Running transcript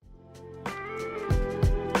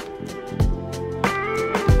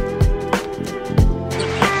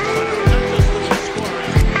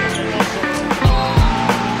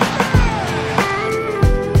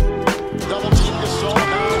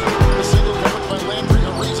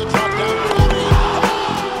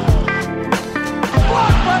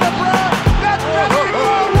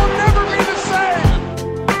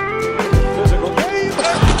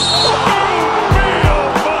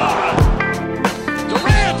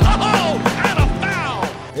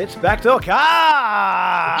It's backdoor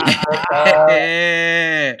car.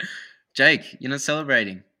 Yeah. Jake, you're not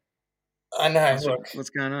celebrating. I know. Look, What's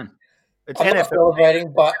going on? It's I'm not NFL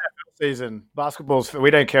celebrating, but season. Basketball's. We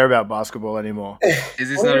don't care about basketball anymore. Is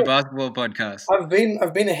this not a basketball podcast? I've been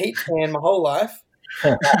a Heat fan my whole life.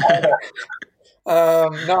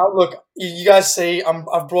 No, look, you guys see,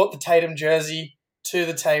 I've brought the Tatum jersey to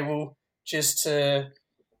the table just so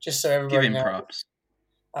everybody Give him knows. props.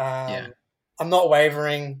 Yeah. I'm not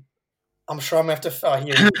wavering. I'm sure I'm going to have to.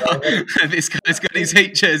 Here we go. This guy's got his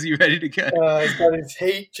Heat jersey ready to go. He's got his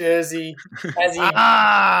Heat jersey. As he,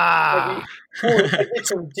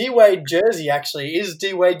 it's a D-Wade jersey, actually. Is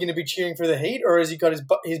D-Wade going to be cheering for the Heat, or has he got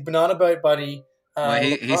his banana boat buddy? Well,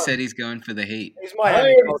 he said he's going for the Heat. He's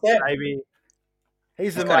Miami culture, baby.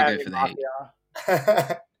 He's the gotta Miami go for the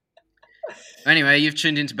Mafia. Anyway, you've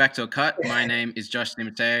tuned into Backdoor Cut. My name is Josh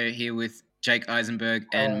DiMatteo, here with Jake Eisenberg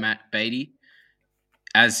and Matt Beatty.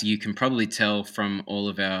 As you can probably tell from all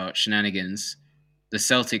of our shenanigans, the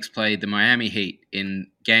Celtics played the Miami Heat in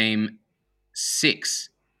Game 6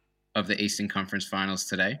 of the Eastern Conference Finals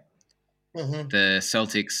today. Mm-hmm. The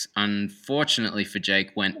Celtics, unfortunately for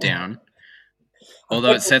Jake, went down.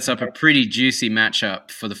 Although it sets up a pretty juicy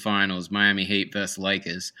matchup for the finals, Miami Heat versus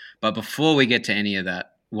Lakers. But before we get to any of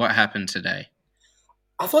that, what happened today?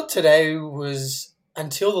 I thought today was,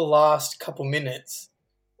 until the last couple minutes,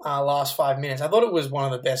 last 5 minutes, I thought it was one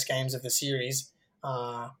of the best games of the series.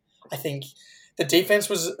 I think the defense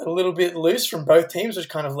was a little bit loose from both teams, which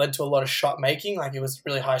kind of led to a lot of shot making. Like, it was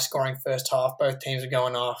really high scoring first half. Both teams were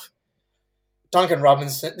going off. Duncan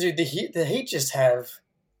Robinson, dude, the Heat just have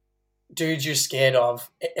dudes you're scared of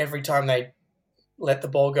every time they let the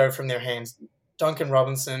ball go from their hands. Duncan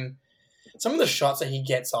Robinson, some of the shots that he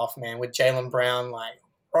gets off, man, with Jaylen Brown, like,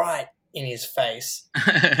 right in his face.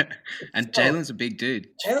 And Jaylen's a big dude.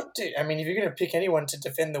 Dude, I mean, if you're going to pick anyone to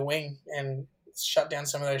defend the wing and shut down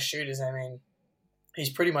some of those shooters, I mean, he's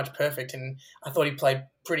pretty much perfect. And I thought he played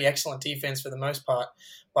pretty excellent defense for the most part.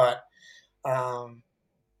 But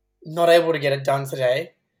not able to get it done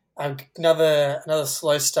today. Another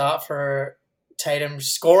slow start for Tatum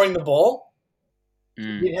scoring the ball.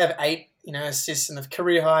 He did have 8, assists and the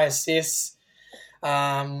career high assists.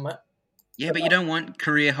 Yeah, but you don't want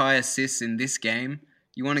career high assists in this game.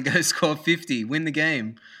 You want to go score 50, win the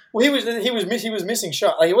game. Well, he was missing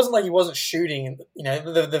shot. Like, it wasn't like he wasn't shooting.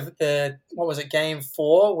 The what was it, game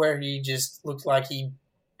 4, where he just looked like he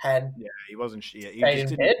had. Yeah, he wasn't. Yeah, he stayed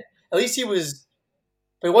just in didn't. bed. At least he was.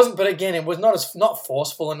 But it wasn't. But again, it was not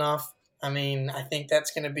forceful enough. I mean, I think that's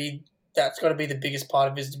got to be the biggest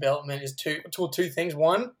part of his development is two things.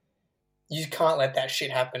 One, you can't let that shit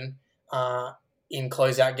happen in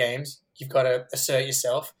closeout games. You've got to assert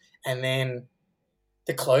yourself, and then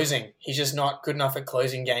the closing. He's just not good enough at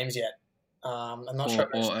closing games yet. I'm not sure.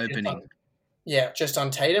 Or opening. Just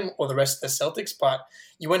on Tatum or the rest of the Celtics. But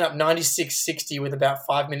you went up 96-60 with about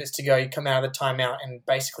 5 minutes to go. You come out of the timeout and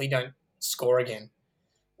basically don't score again.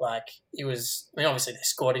 Like, it was, I mean, obviously they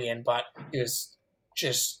scored again, but it was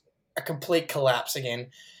just a complete collapse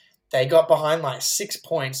again. They got behind like 6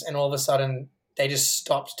 points, and all of a sudden they just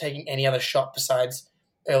stopped taking any other shot besides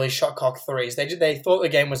early shot clock threes. They thought the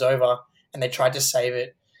game was over, and they tried to save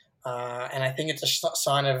it. And I think it's a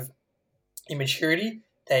sign of immaturity.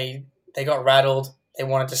 They got rattled. They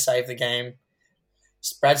wanted to save the game.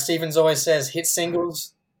 Brad Stevens always says, hit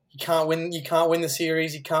singles. You can't win the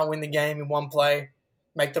series. You can't win the game in one play.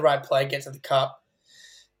 Make the right play, get to the cup.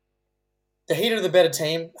 The Heat are the better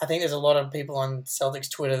team. I think there's a lot of people on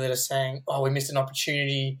Celtics Twitter that are saying, we missed an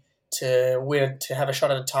opportunity to have a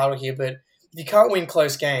shot at a title here. But if you can't win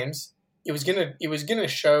close games, it was gonna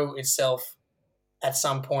show itself at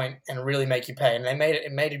some point and really make you pay. And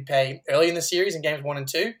it made it pay early in the series in games 1 and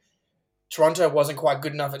 2. Toronto wasn't quite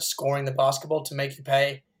good enough at scoring the basketball to make you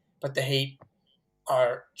pay, but the Heat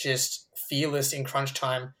are just fearless in crunch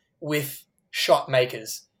time with shot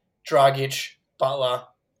makers. Dragic, Butler,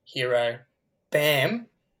 Hero, Bam.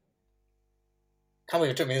 Can't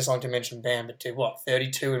believe it took me this long to mention Bam, but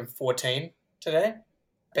 32 and 14 today?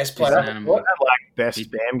 Best player.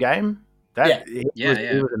 Best Bam game? He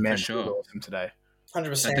was immense. For sure. He was awesome today.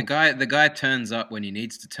 100%. But the guy turns up when he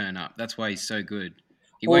needs to turn up. That's why he's so good.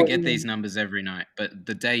 He won't get these numbers every night, but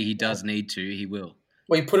the day he does need to, he will.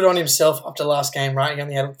 Well, he put it on himself after last game, right? He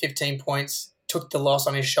only had 15 points, took the loss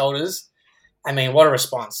on his shoulders. I mean, what a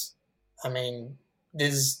response. I mean,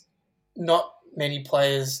 there's not many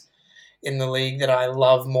players in the league that I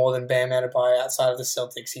love more than Bam Adebayo outside of the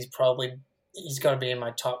Celtics. He's got to be in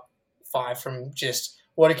my top 5 from just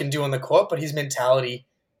what he can do on the court, but his mentality,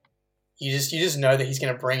 you just know that he's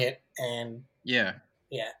going to bring it. And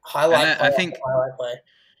highlight play.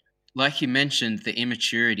 like you mentioned, the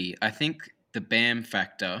immaturity. I think the Bam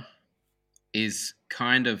factor is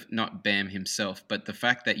kind of not Bam himself, but the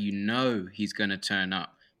fact that he's going to turn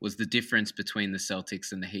up was the difference between the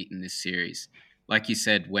Celtics and the Heat in this series. Like you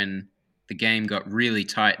said, when the game got really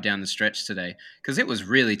tight down the stretch today, because it was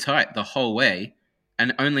really tight the whole way,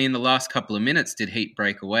 and only in the last couple of minutes did Heat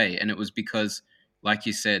break away, and it was because, like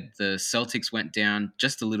you said, the Celtics went down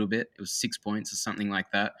just a little bit. It was 6 points or something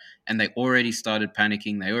like that, and they already started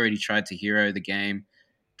panicking. They already tried to hero the game.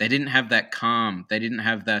 They didn't have that calm. They didn't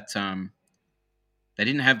have that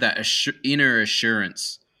inner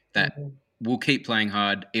assurance that we'll keep playing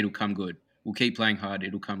hard, it'll come good. We'll keep playing hard,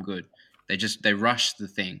 it'll come good. They rushed the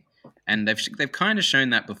thing, and they've kind of shown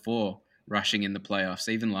that before, rushing in the playoffs,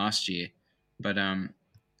 even last year. But I'm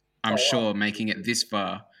sure making it this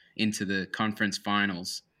far into the conference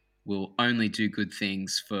finals will only do good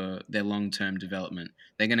things for their long-term development.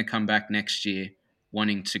 They're going to come back next year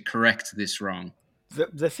wanting to correct this wrong.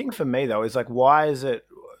 The thing for me though is like, why is it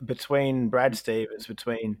between Brad Stevens,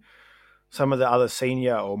 between some of the other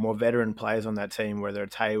senior or more veteran players on that team, whether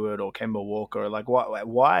it's Hayward or Kemba Walker, like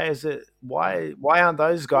why aren't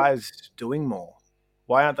those guys doing more?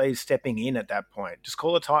 Why aren't they stepping in at that point? Just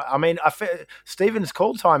call a time. I mean, Stevens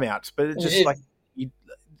called timeouts, but it's just like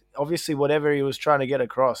obviously whatever he was trying to get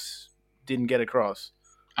across didn't get across.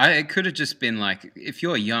 It could have just been like, if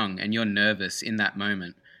you're young and you're nervous in that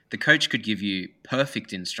moment, the coach could give you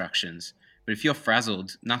perfect instructions. But if you're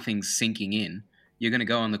frazzled, nothing's sinking in, you're going to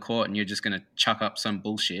go on the court and you're just going to chuck up some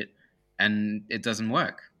bullshit, and it doesn't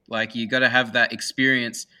work. Like, you got to have that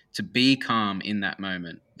experience to be calm in that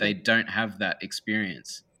moment. They don't have that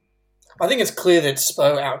experience. I think it's clear that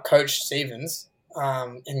Spo outcoached Stevens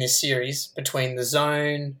in this series between the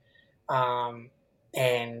zone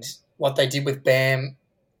and what they did with Bam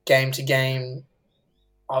game to game.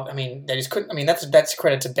 I mean, they just couldn't. I mean, that's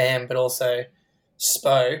credit to Bam, but also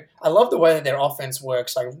Spo. I love the way that their offense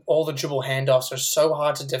works. Like, all the dribble handoffs are so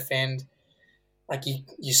hard to defend. Like,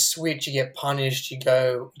 you switch, you get punished. You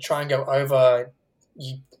try and go over.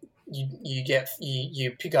 You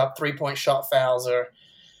pick up 3-point shot fouls, or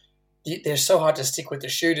they're so hard to stick with the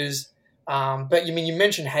shooters. But you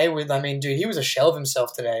mentioned Hayward. I mean, dude, he was a shell of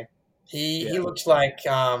himself today. He looked like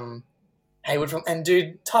Hayward and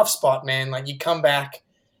dude, tough spot, man. Like, you come back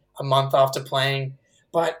a month after playing,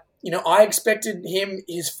 but I expected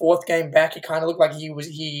his fourth game back. It kind of looked like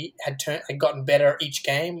he had gotten better each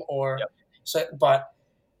game, but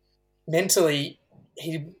mentally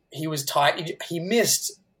he was tight. He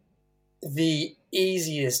missed the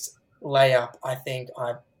easiest layup I think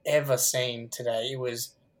I've ever seen today. It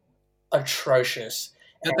was atrocious.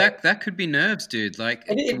 But that could be nerves, dude. Like,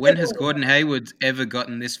 when has Gordon Hayward ever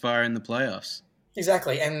gotten this far in the playoffs?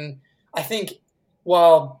 Exactly, and I think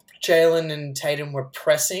while Jalen and Tatum were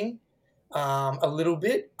pressing a little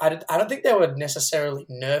bit, I don't think they were necessarily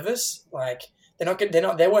nervous. Like, they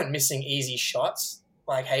weren't missing easy shots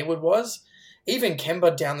like Hayward was. Even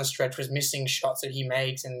Kemba down the stretch was missing shots that he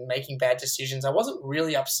makes and making bad decisions. I wasn't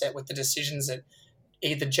really upset with the decisions that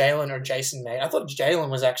either Jalen or Jason made. I thought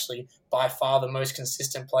Jalen was actually by far the most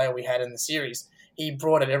consistent player we had in the series. He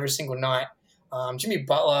brought it every single night. Jimmy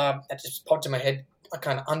Butler, that just popped in my head, I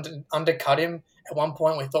kind of undercut him. At one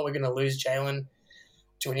point, we thought we were going to lose Jalen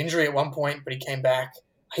to an injury at one point, but he came back.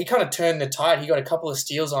 He kind of turned the tide. He got a couple of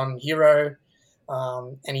steals on Hero,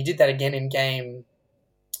 and he did that again in game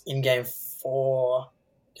 4.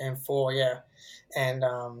 Game 4, yeah. And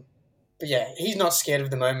but yeah, he's not scared of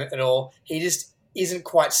the moment at all. He just isn't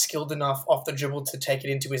quite skilled enough off the dribble to take it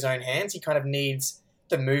into his own hands. He kind of needs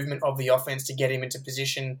the movement of the offense to get him into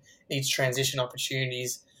position, needs transition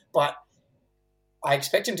opportunities. But I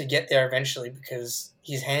expect him to get there eventually, because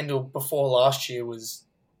his handle before last year was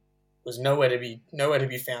nowhere to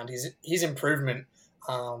be found. His improvement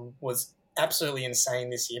was absolutely insane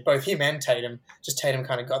this year. Both him and Tatum. Just Tatum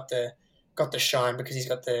kind of got the shine because he's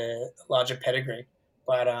got the larger pedigree.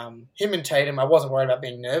 But him and Tatum, I wasn't worried about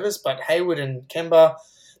being nervous. But Hayward and Kemba,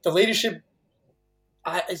 the leadership,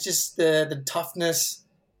 it's just the toughness,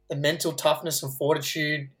 the mental toughness and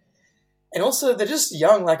fortitude. And also, they're just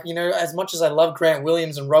young. Like, as much as I love Grant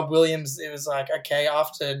Williams and Rob Williams, it was like, okay,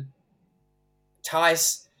 after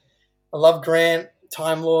Tice, I love Grant,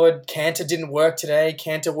 Time Lord. Cantor didn't work today.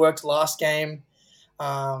 Cantor worked last game.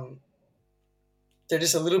 They're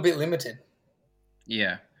just a little bit limited.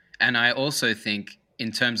 Yeah. And I also think,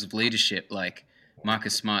 in terms of leadership, like,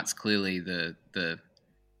 Marcus Smart's clearly the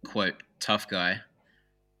quote, tough guy.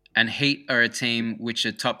 And Heat are a team which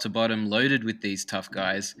are top to bottom loaded with these tough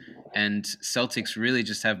guys. And Celtics really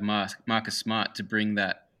just have Marcus Smart to bring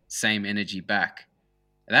that same energy back.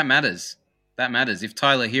 That matters. That matters. If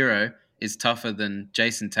Tyler Hero is tougher than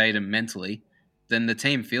Jason Tatum mentally, then the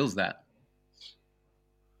team feels that.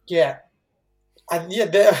 Yeah.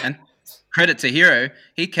 And credit to Hero,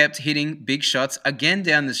 he kept hitting big shots again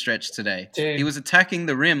down the stretch today. Dude. He was attacking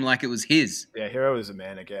the rim like it was his. Yeah, Hero is a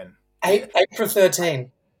man again. 8 for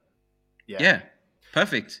 13. Yeah.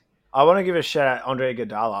 Perfect. I want to give a shout out Andre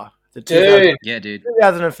Iguodala, the Dude.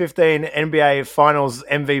 2015 NBA Finals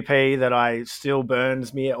MVP that I still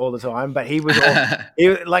burns me all the time. But he was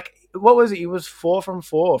what was it? He was 4 from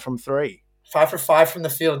 4 from 3. 5 for 5 from the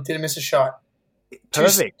field. Didn't miss a shot.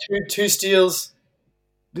 Perfect. Two steals.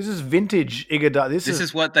 This is vintage Iguodala. This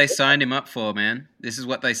is what they signed him up for, man. This is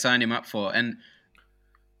what they signed him up for. And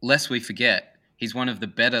lest we forget, he's one of the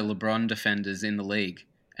better LeBron defenders in the league.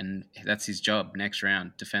 And that's his job next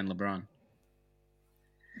round, defend LeBron.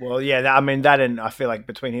 Well, yeah, that and I feel like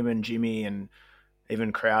between him and Jimmy and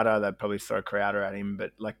even Crowder, they'd probably throw Crowder at him.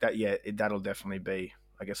 But like that, yeah, that'll definitely be,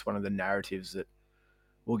 I guess, one of the narratives that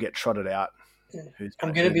will get trotted out.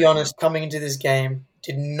 I'm going to be honest, coming into this game,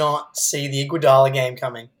 did not see the Iguodala game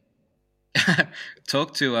coming.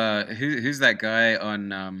 Talk to who's that guy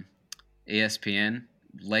on ESPN?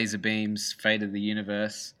 Laser beams, fate of the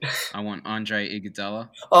universe. I want Andre Iguodala.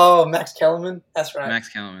 Oh, Max Kellerman. That's right. Max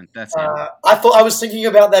Kellerman. That's it. I was thinking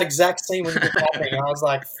about that exact scene when it was happening. I was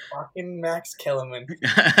like, fucking Max Kellerman.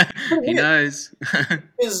 He knows.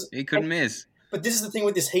 He couldn't miss. But this is the thing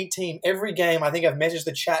with this Heat team. Every game, I think I've messaged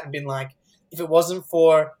the chat and been like, if it wasn't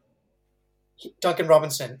for Duncan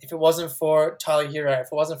Robinson, if it wasn't for Tyler Hero, if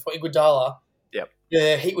it wasn't for Iguodala,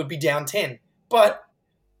 the Heat would be down 10. But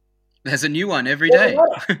there's a new one every day.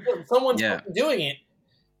 Someone's doing it.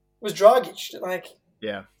 It was Dragic.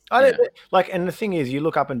 And the thing is, you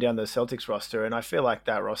look up and down the Celtics roster, and I feel like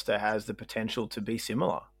that roster has the potential to be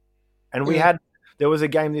similar. And there was a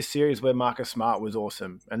game this series where Marcus Smart was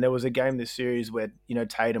awesome, and there was a game this series where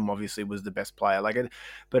Tatum obviously was the best player.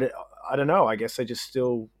 I don't know. I guess they just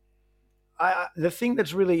still. The thing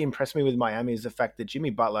that's really impressed me with Miami is the fact that Jimmy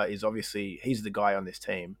Butler is obviously he's the guy on this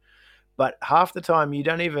team, but half the time you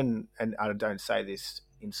don't even, and I don't say this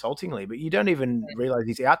insultingly, but you don't even realize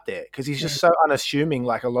he's out there because he's just so unassuming.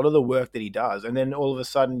 Like a lot of the work that he does, and then all of a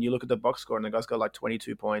sudden you look at the box score and the guy's got like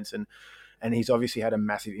 22 points, and he's obviously had a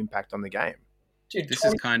massive impact on the game. Dude, this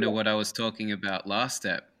is kind of what I was talking about last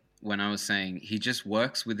step when I was saying he just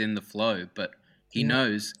works within the flow, but he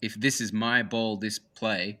knows if this is my ball, this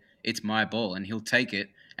play, it's my ball, and he'll take it,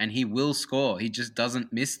 and he will score. He just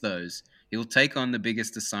doesn't miss those. He'll take on the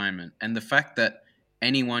biggest assignment. And the fact that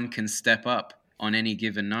anyone can step up on any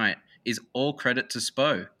given night is all credit to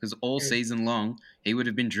Spo, because all season long, he would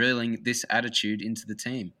have been drilling this attitude into the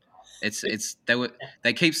team.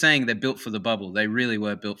 They keep saying they're built for the bubble. They really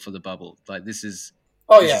were built for the bubble. Like this is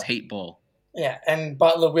Heat ball. Yeah, and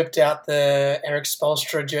Butler whipped out the Eric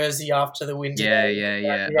Spoelstra jersey after the win.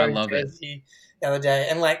 Yeah. I love it. The other day,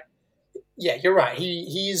 and you're right.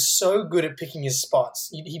 He is so good at picking his spots.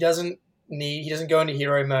 He doesn't go into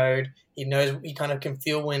hero mode. He knows he kind of can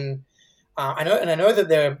feel when. I know that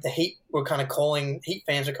the Heat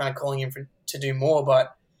fans were kind of calling him to do more,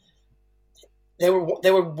 but they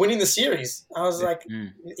were winning the series. I was like,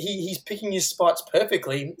 he's picking his spots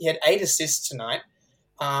perfectly. He had 8 assists tonight.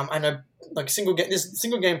 I know, this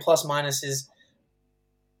single game plus minus is,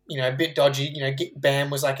 a bit dodgy. Bam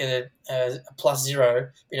was like a +0.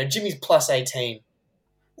 Jimmy's +18,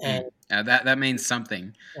 and that means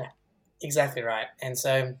something. Yeah, exactly right. And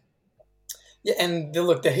so, and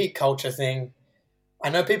the Heat culture thing. I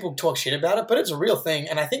know people talk shit about it, but it's a real thing.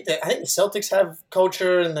 And I think the Celtics have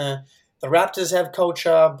culture and the Raptors have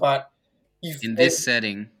culture, but in this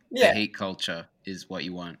setting, the Heat culture is what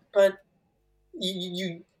you want. But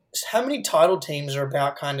you how many title teams are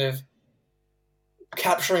about kind of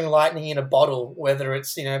capturing lightning in a bottle, whether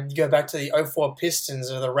it's, you go back to the 04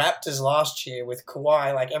 Pistons or the Raptors last year with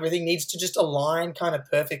Kawhi, like everything needs to just align kind of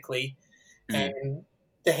perfectly. And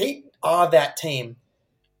the Heat are that team.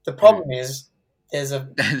 The problem is there's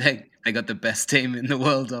they got the best team in the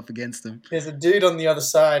world up against them. There's a dude on the other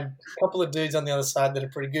side, a couple of dudes on the other side that are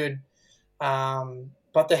pretty good.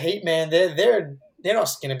 But the Heat, man, they're not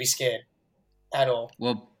going to be scared at all.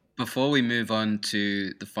 Well, before we move on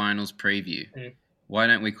to the finals preview, why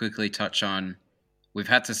don't we quickly touch on, we've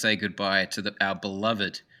had to say goodbye to our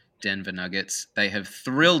beloved Denver Nuggets. They have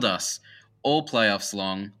thrilled us all playoffs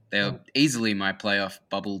long. They are easily my playoff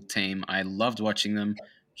bubble team. I loved watching them.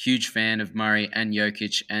 Huge fan of Murray and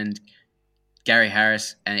Jokic and Gary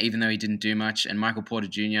Harris, and even though he didn't do much, and Michael Porter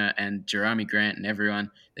Jr. and Jerami Grant and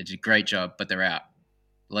everyone, they did a great job, but they're out.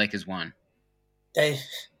 The Lakers won.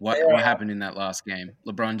 What happened in that last game?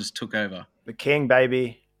 LeBron just took over. The king,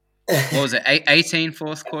 baby. What was it? 18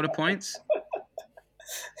 fourth quarter points?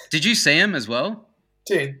 Did you see him as well?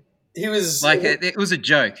 Dude, he was Like, it was a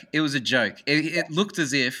joke. It was a joke. It looked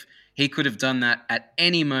as if he could have done that at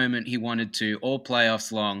any moment he wanted to, all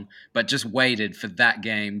playoffs long, but just waited for that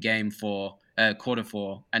game 4, quarter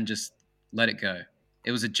 4, and just let it go.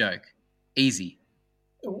 It was a joke. Easy.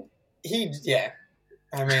 Yeah.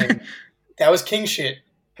 I mean, that was king shit.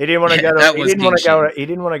 He didn't want to Yeah, go that to. He was didn't want to king go. shit. He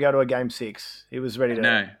didn't want to go to a game 6. He was ready to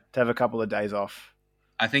No. have a couple of days off.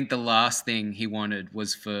 I think the last thing he wanted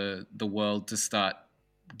was for the world to start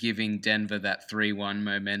giving Denver that 3-1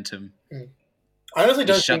 momentum. I honestly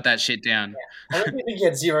don't Just shut that shit down. I honestly think he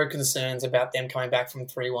had zero concerns about them coming back from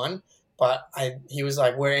 3-1, but he was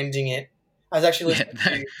like, "We're ending it." I was actually listening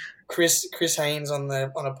to Chris Haynes on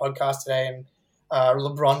a podcast today, and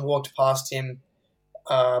LeBron walked past him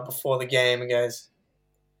before the game and goes,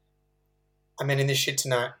 "I'm ending this shit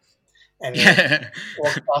tonight," and then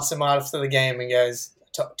walked past him after the game and goes,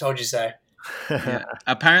 "Told you so." Yeah.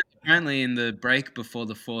 Apparently, in the break before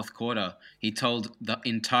the fourth quarter, he told the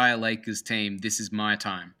entire Lakers team, "This is my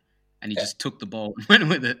time," and he just took the ball and went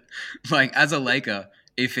with it. Like, as a Laker,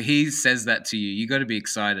 if he says that to you, you got to be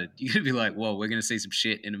excited. You got to be like, "Whoa, we're gonna see some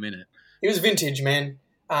shit in a minute." He was vintage, man.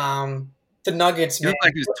 The Nuggets, He man. looked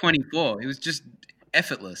like he was 24. It was just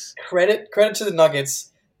effortless. Credit to the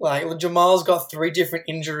Nuggets. Like, Jamal's got 3 different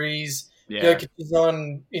injuries. Yeah. Jokic is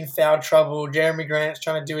in foul trouble. Jeremy Grant's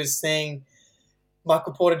trying to do his thing.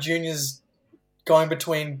 Michael Porter Jr.'s going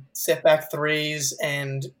between setback threes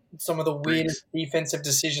and some of the weirdest defensive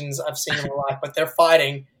decisions I've seen in my life. But they're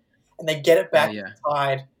fighting, and they get it back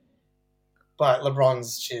inside. But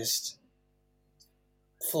LeBron's just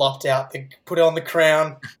flopped out. They put it on the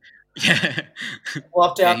crown. Yeah.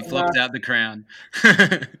 Flopped out. He flopped out the crown.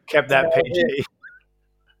 Kept that PG.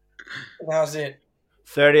 That was it.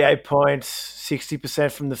 38 points,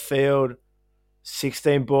 60% from the field,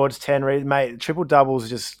 16 boards, 10 reads. Mate, triple doubles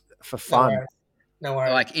just for fun. No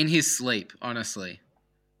worries. Like, in his sleep, honestly.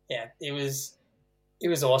 Yeah, it was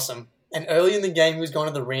awesome. And early in the game, he was going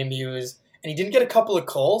to the rim. And he didn't get a couple of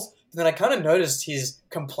calls. But then I kind of noticed his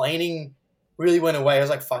complaining really went away. I was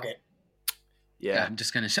like, fuck it. Yeah, I'm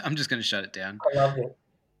just gonna shut it down. I loved it.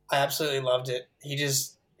 I absolutely loved it. He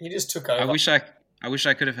just took over. I wish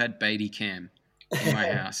I could have had Beatty Cam in my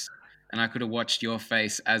house, and I could have watched your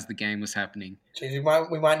face as the game was happening. Jeez,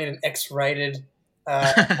 we might need an X-rated.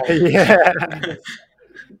 Yeah.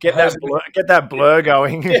 Get that blur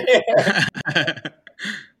going.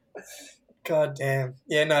 God damn.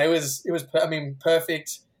 Yeah, no, it was. I mean,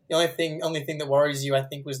 perfect. The only thing that worries you, I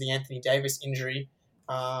think, was the Anthony Davis injury.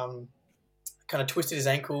 Kind of twisted his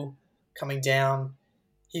ankle coming down.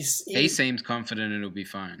 He seems confident it'll be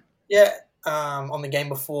fine. Yeah, on the game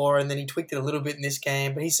before, and then he tweaked it a little bit in this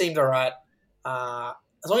game, but he seemed all right.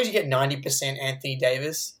 As long as you get 90% Anthony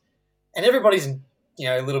Davis, and everybody's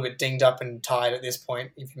a little bit dinged up and tired at this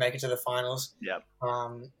point. If you make it to the finals,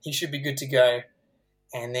 he should be good to go.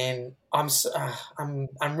 And then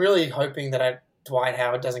I'm really hoping that Dwight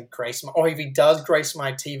Howard doesn't grace or if he does grace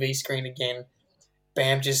my TV screen again,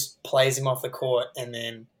 Bam just plays him off the court, and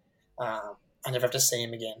then I never have to see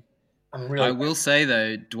him again. I will say,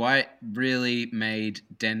 though, Dwight really made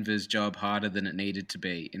Denver's job harder than it needed to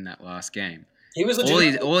be in that last game. He was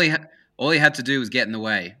all he had to do was get in the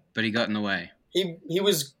way, but he got in the way. He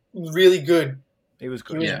was really good. He was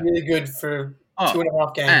good. He was really good for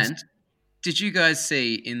 2.5 games. And did you guys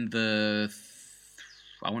see in the,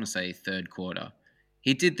 I want to say third quarter,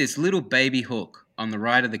 he did this little baby hook on the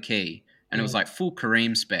right of the key, and it was like full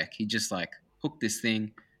Kareem spec. He just like hooked this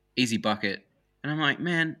thing, easy bucket. And I'm like,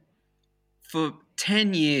 man, for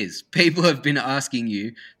 10 years, people have been asking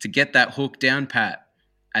you to get that hook down pat.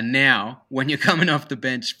 And now, when you're coming off the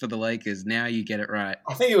bench for the Lakers, now you get it right.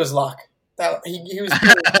 I think it was luck. He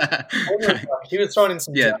was throwing in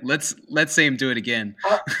some. Yeah, let's see him do it again.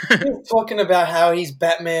 He was talking about how he's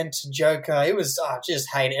Batman to Joker. It was I just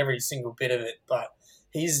hate every single bit of it. But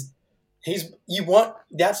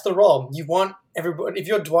that's the role. You want everybody. If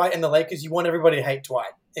you're Dwight and the Lakers, you want everybody to hate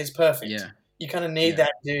Dwight. It's perfect. Yeah, you kind of need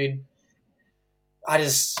that dude. I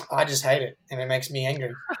just hate it, and it makes me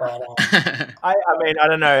angry. But, I mean, I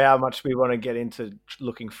don't know how much we want to get into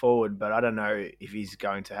looking forward, but I don't know if he's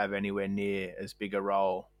going to have anywhere near as big a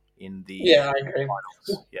role in the I agree.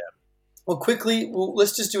 finals. Yeah. Well,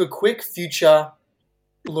 let's just do a quick future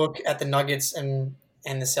look at the Nuggets and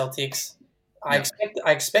the Celtics. I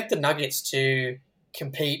expect the Nuggets to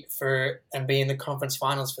compete for and be in the conference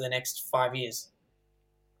finals for the next 5 years.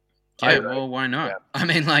 Yeah, well, why not? Yeah. I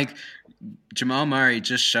mean, like, Jamal Murray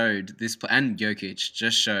just showed this, and Jokic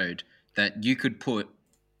just showed that you could put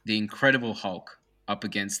the Incredible Hulk up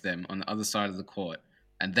against them on the other side of the court,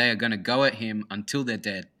 and they are going to go at him until they're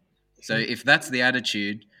dead. So if that's the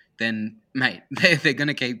attitude, then, mate, they're going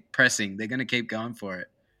to keep pressing. They're going to keep going for it.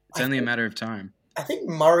 It's only a matter of time. I think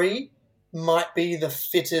Murray might be the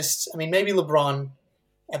fittest. I mean, maybe LeBron,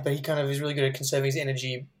 but he kind of is really good at conserving his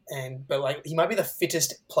energy. But like he might be the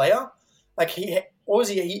fittest player. Like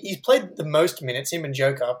he's played the most minutes, him and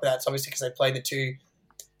Joker. But that's obviously because they played the 2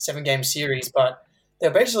 7-game series. But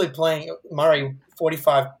they're basically playing Murray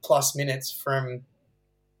 45 plus minutes from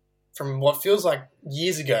what feels like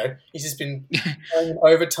years ago. He's just been playing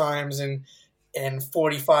overtimes and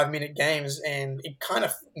 45-minute games, and it kind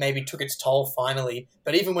of maybe took its toll finally.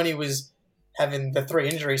 But even when he was having the 3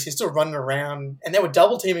 injuries, he's still running around, and they were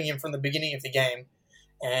double teaming him from the beginning of the game,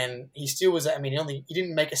 and he still was. I mean, he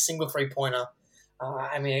didn't make a single 3-pointer.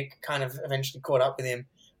 I mean, it kind of eventually caught up with him.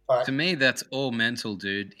 But to me, that's all mental,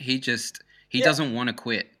 dude. He doesn't want to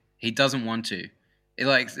quit. He doesn't want to.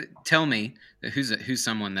 Tell me who's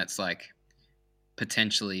someone that's like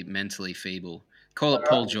potentially mentally feeble. Call it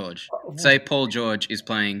Paul George. Say Paul George is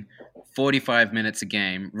playing 45 minutes a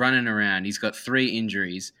game, running around. He's got 3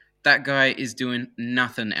 injuries. That guy is doing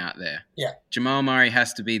nothing out there. Yeah. Jamal Murray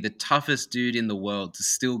has to be the toughest dude in the world to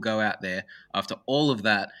still go out there after all of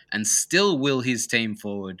that and still will his team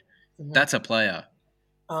forward. Mm-hmm. That's a player.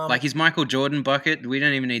 Like his Michael Jordan bucket, we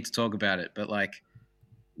don't even need to talk about it, but like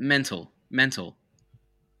mental.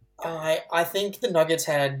 I think the Nuggets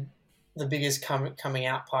had the biggest coming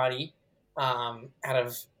out party out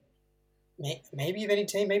of maybe of any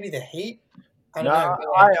team, maybe the Heat. I don't know.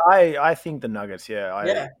 I think the Nuggets. Yeah,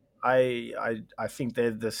 I think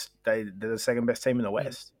they're the second best team in the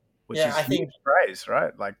West, which is I think praise,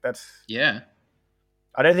 right? Like that's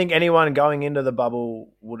I don't think anyone going into the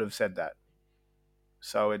bubble would have said that.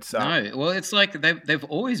 So it's no. Well, it's like they've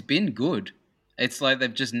always been good. It's like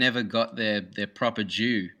they've just never got their proper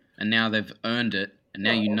due, and now they've earned it. And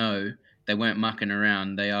now they weren't mucking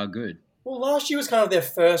around. They are good. Well, last year was kind of their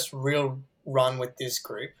first real run with this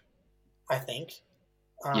group, I think.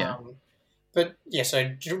 But yeah,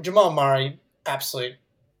 so Jamal Murray, absolute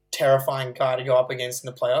terrifying guy to go up against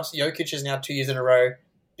in the playoffs. Jokic has now 2 years in a row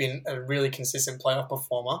been a really consistent playoff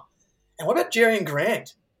performer. And what about Jerry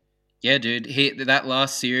Grant? Yeah, dude. That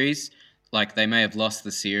last series, like they may have lost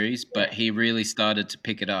the series, but he really started to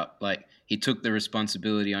pick it up. Like he took the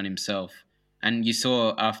responsibility on himself. And you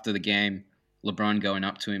saw after the game, LeBron going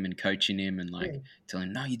up to him and coaching him and like telling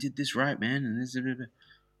him, "No, you did this right, man." And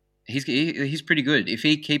he's pretty good. If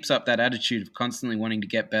he keeps up that attitude of constantly wanting to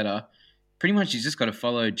get better, pretty much he's just got to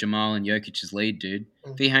follow Jamal and Jokic's lead, dude.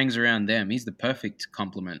 If he hangs around them, he's the perfect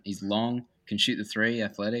complement. He's long, can shoot the 3,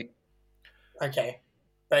 athletic. Okay,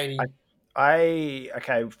 Beatty.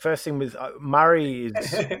 First thing with Murray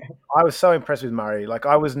is I was so impressed with Murray. Like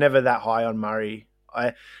I was never that high on Murray.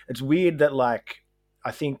 It's weird that like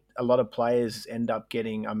I think a lot of players end up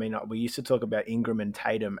getting. I mean, we used to talk about Ingram and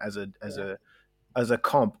Tatum as a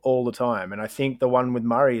comp all the time, and I think the one with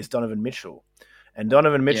Murray is Donovan Mitchell. And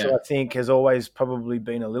Donovan Mitchell, I think, has always probably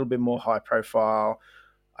been a little bit more high profile.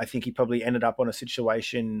 I think he probably ended up on a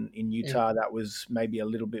situation in Utah that was maybe a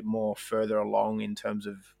little bit more further along in terms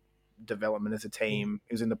of development as a team.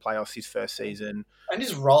 He was in the playoffs his first season. And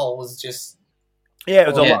his role was just... Yeah, it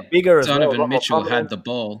was a lot bigger as well. Donovan Mitchell had the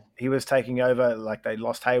ball. He was taking over, like they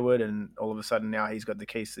lost Hayward, and all of a sudden now he's got the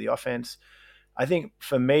keys to the offense. I think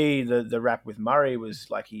for me, the rap with Murray was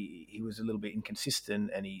like he was a little bit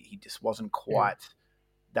inconsistent and he just wasn't quite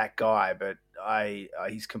that guy. But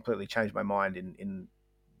he's completely changed my mind in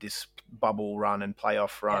this bubble run and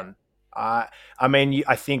playoff run. I mean,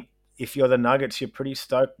 I think if you're the Nuggets, you're pretty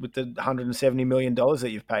stoked with the $170 million that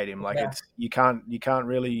you've paid him. Like you can't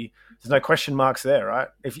really. There's no question marks there, right?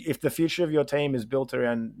 If the future of your team is built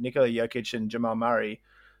around Nikola Jokic and Jamal Murray,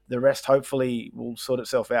 the rest hopefully will sort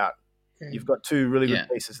itself out. You've got 2 really good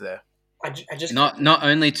pieces there. I just not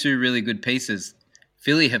only 2 really good pieces.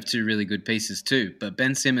 Philly have 2 really good pieces too. But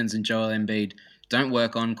Ben Simmons and Joel Embiid don't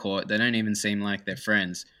work on court. They don't even seem like they're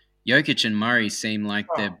friends. Jokic and Murray seem like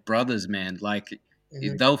they're brothers, man. Like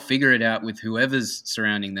they'll figure it out with whoever's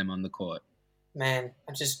surrounding them on the court. Man,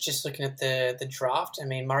 I'm just looking at the draft. I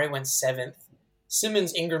mean, Murray went 7th.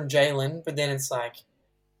 Simmons, Ingram, Jalen, but then it's like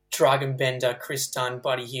Dragan Bender, Chris Dunn,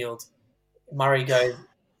 Buddy Hield. Murray goes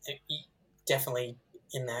definitely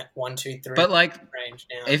in that 1, 2, 3 but like range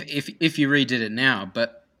now. If you redid it now,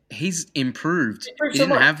 but he's improved. He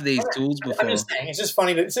didn't have these tools before. I'm just saying, it's just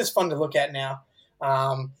funny. It's just fun to look at now.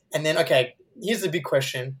 And then here's the big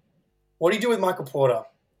question: what do you do with Michael Porter?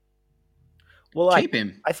 Well, keep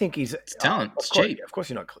him. I think he's talent. It's cheap. Of course,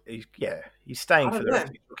 you're not. He's staying for the rest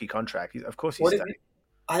of his rookie contract. Of course, he's staying.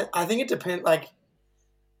 I think it depends. Like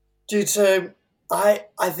Dude, so I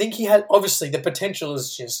think he had obviously the potential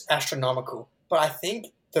is just astronomical, but I think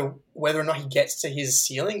the whether or not he gets to his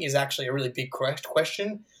ceiling is actually a really big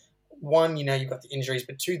question. One, you've got the injuries,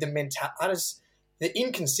 but two, the the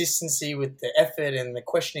inconsistency with the effort and the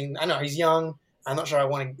questioning. I know he's young. I'm not sure I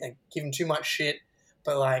want to give him too much shit,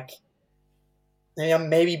 but like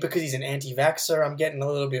maybe because he's an anti-vaxxer, I'm getting a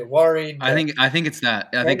little bit worried. I think it's that.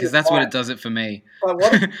 I think because that's what it does it for me. But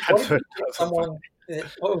what if you get someone?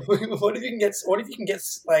 What if you can get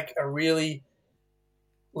like a really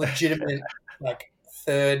legitimate like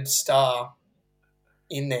third star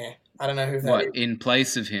in there? I don't know who that is. In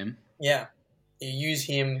place of him? Yeah, you use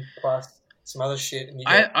him plus some other shit, and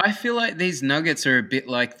I feel like these Nuggets are a bit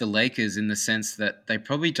like the Lakers in the sense that they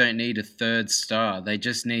probably don't need a third star. They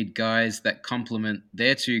just need guys that complement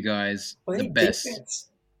their two guys the best. Defense.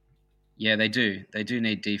 Yeah, they do. They do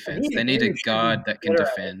need defense. They need a guard that can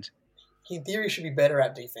defend. He, in theory, should be better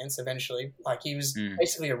at defense eventually. Like, he was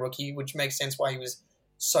basically a rookie, which makes sense why he was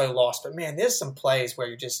so lost. But, man, there's some plays where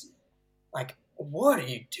you're just like, what are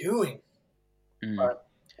you doing? But,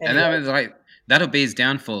 anyway. And that'll be his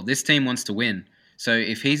downfall. This team wants to win. So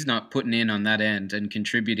if he's not putting in on that end and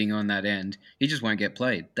contributing on that end, he just won't get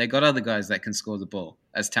played. They got other guys that can score the ball,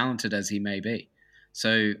 as talented as he may be.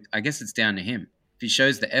 So I guess it's down to him. If he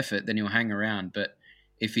shows the effort, then he'll hang around. But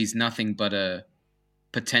if he's nothing but a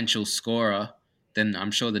potential scorer, then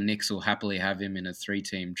I'm sure the Knicks will happily have him in a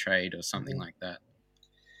 3-team trade or something like that.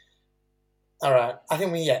 All right. I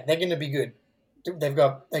think they're going to be good. They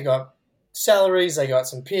got salaries, they got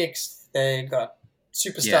some picks, they got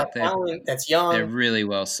superstar talent that's young. They're really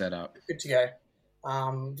well set up. Good to go.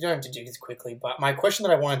 You don't have to do this quickly, but my question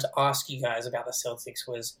that I wanted to ask you guys about the Celtics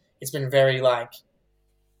was, it's been very like,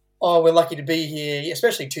 oh, we're lucky to be here,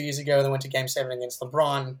 especially 2 years ago they went to Game 7 against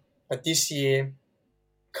LeBron, but this year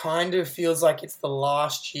kind of feels like it's the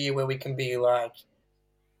last year where we can be like,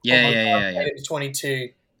 yeah. 22.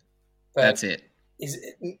 But that's it.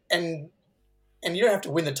 And you don't have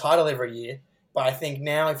to win the title every year, but I think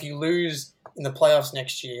now if you lose in the playoffs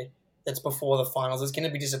next year, that's before the finals, it's going to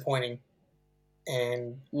be disappointing.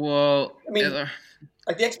 And well, I mean,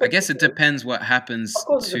 I guess it depends what happens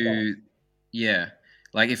to,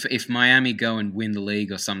 like if Miami go and win the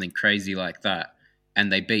league or something crazy like that, and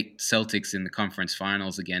they beat Celtics in the conference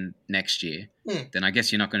finals again next year, then I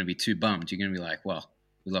guess you're not going to be too bummed. You're going to be like, well,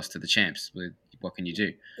 we lost to the champs. What can you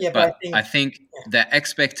do? Yeah, but I think the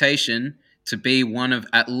expectation to be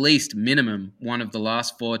at least minimum one of the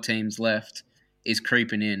last 4 teams left is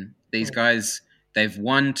creeping in. These guys, they've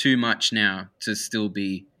won too much now to still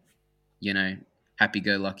be,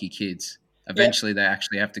 happy-go-lucky kids. Eventually, they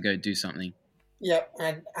actually have to go do something. Yeah,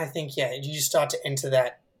 and I think, you just start to enter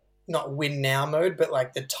that not win now mode, but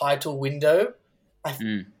like the title window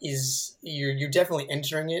is you're definitely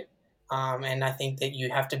entering it. And I think that you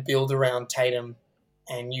have to build around Tatum,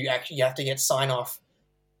 and you have to get sign-off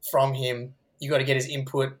from him. You got to get his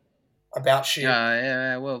input about shit.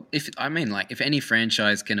 Yeah. Well, if any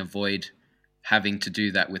franchise can avoid having to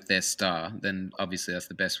do that with their star, then obviously that's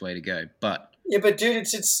the best way to go. But dude,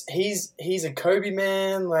 he's a Kobe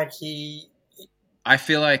man. Like I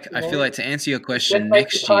feel like to answer your question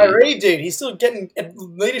next year, Kyrie, dude, he's still getting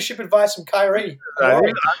leadership advice from Kyrie.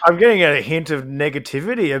 I'm getting a hint of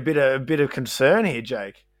negativity, a bit of concern here,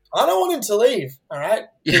 Jake. I don't want him to leave. All right.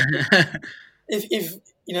 If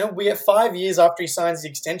we have 5 years after he signs the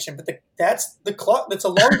extension, but that's the clock. That's a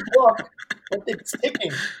long clock that it's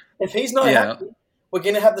ticking. If he's not happy, we're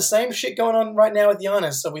going to have the same shit going on right now with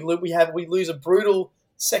Giannis. So we lose a brutal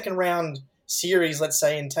second round series, let's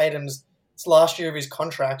say, in Tatum's last year of his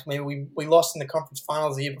contract. Maybe we lost in the conference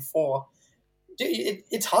finals the year before.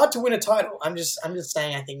 It's hard to win a title. I'm just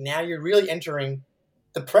saying. I think now you're really entering.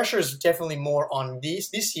 The pressure is definitely more on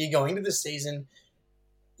this year going into the season.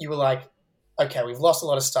 You were like, okay, we've lost a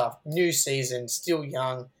lot of stuff. New season, still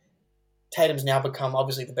young. Tatum's now become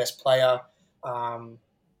obviously the best player.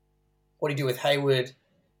 What do you do with Hayward?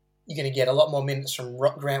 You're going to get a lot more minutes from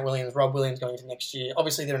Grant Williams, Rob Williams going into next year.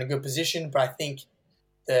 Obviously, they're in a good position, but I think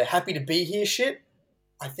the happy to be here shit,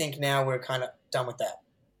 I think now we're kind of done with that.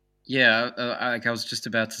 Yeah, like I was just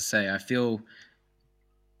about to say, I feel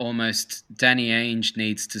almost Danny Ainge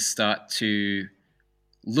needs to start to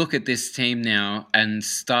look at this team now and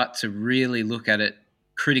start to really look at it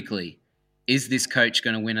critically. Is this coach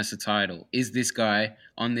going to win us a title? Is this guy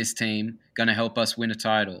on this team going to help us win a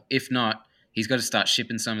title? If not, he's got to start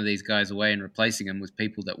shipping some of these guys away and replacing them with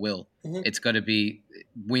people that will. Mm-hmm. It's got to be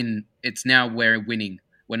win. It's now we're winning.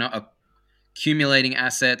 We're not accumulating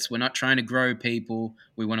assets. We're not trying to grow people.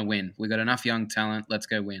 We want to win. We got enough young talent. Let's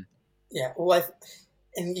go win. Yeah, well,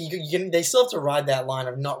 and they still have to ride that line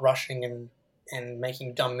of not rushing and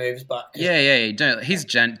making dumb moves. But yeah. Don't, he's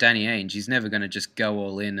Danny Ainge. He's never going to just go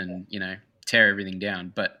all in and tear everything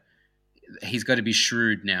down. But he's got to be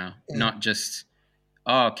shrewd now, not just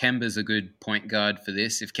Kemba's a good point guard for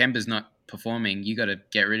this. If Kemba's not performing, you got to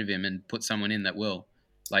get rid of him and put someone in that will.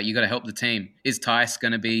 Like, you got to help the team. Is Tice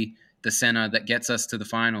going to be the center that gets us to the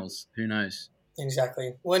finals? Who knows?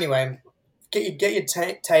 Exactly. Well, anyway, get your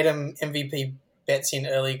Tatum MVP bets in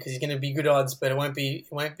early because he's going to be good odds, but it won't be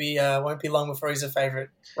long before he's a favorite,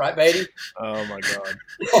 right, Beatty? Oh my god,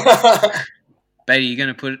 Beatty, you going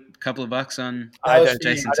to put a couple of bucks on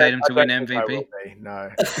Jason Tatum to win MVP? No.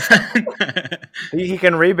 he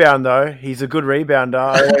can rebound though. He's a good rebounder.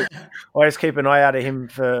 I always keep an eye out of him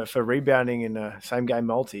for rebounding in a same game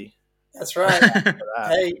multi. That's right.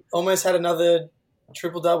 Hey, almost had another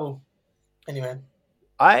triple double. Anyway,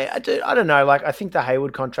 I don't know. Like, I think the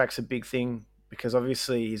Hayward contract's a big thing because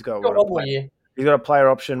obviously he's got one more year. He's got a player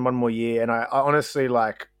option 1 more year, and I honestly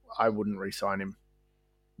I wouldn't re-sign him.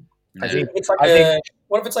 No. I think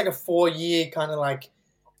what if it's like a 4-year kind of like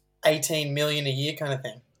 $18 million a year kind of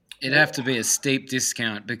thing? It'd have to be a steep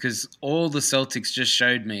discount because all the Celtics just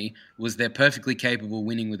showed me was they're perfectly capable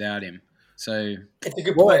winning without him. So it's a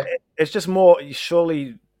good point. It's just more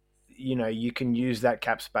surely, you can use that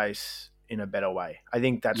cap space in a better way. I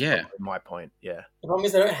think that's probably my point. Yeah. The problem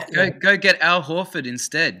is they don't go get Al Horford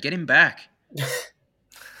instead. Get him back.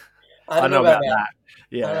 I don't know about that.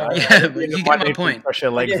 Yeah, but you get my point. Fresher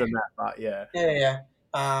legs than that, but yeah. Yeah.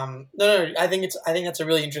 No. I think that's a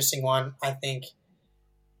really interesting one. I think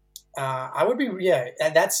I would be. Yeah,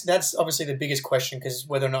 that's obviously the biggest question because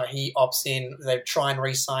whether or not he opts in, they try and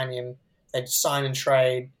re-sign him, they sign and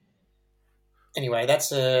trade. Anyway,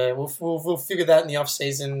 that's we'll figure that in the off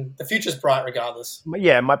season. The future's bright regardless.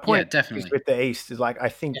 Yeah, my point definitely. is with the East is I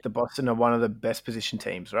think the Boston are one of the best positioned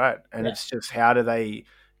teams, right? And it's just how do they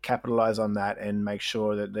capitalize on that and make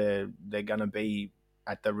sure that they're going to be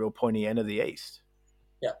at the real pointy end of the East.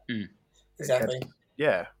 Yeah, exactly.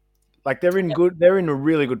 Yeah, like they're in a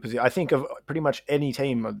really good position. I think of pretty much any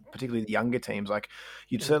team, particularly the younger teams. Like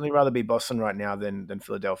you'd certainly rather be Boston right now than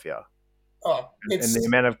Philadelphia. Oh, and the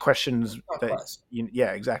amount of questions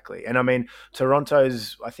exactly. And I mean,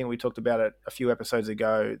 Toronto's, I think we talked about it a few episodes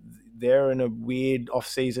ago. They're in a weird off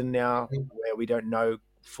season now where we don't know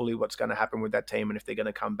fully what's going to happen with that team and if they're going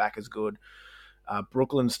to come back as good.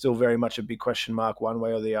 Brooklyn's still very much a big question mark one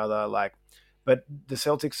way or the other. But the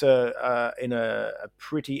Celtics are in a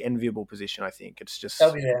pretty enviable position, I think. It's just,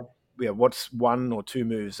 they'll be there. Yeah, what's 1 or 2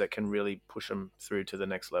 moves that can really push them through to the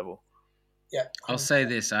next level? Yeah, I'll say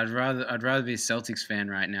this: I'd rather be a Celtics fan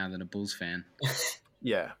right now than a Bulls fan.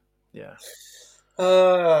 Yeah.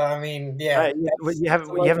 I mean, yeah. You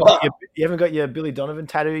haven't got your Billy Donovan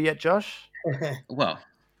tattoo yet, Josh? Well,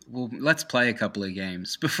 let's play a couple of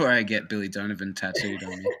games before I get Billy Donovan tattooed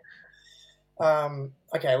on me.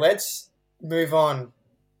 Okay, let's move on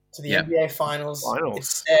to the NBA Finals.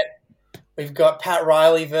 It's set. We've got Pat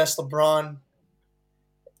Riley versus LeBron.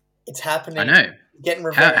 It's happening. I know. Getting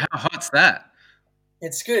revenge. How hot's that?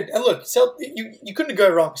 It's good. And look, you couldn't go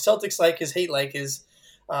wrong. Celtics, Lakers, Heat, Lakers.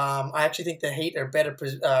 I actually think the Heat are a better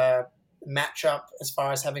matchup as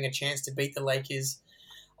far as having a chance to beat the Lakers.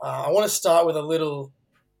 I want to start with a little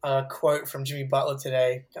quote from Jimmy Butler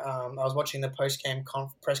today. I was watching the post-game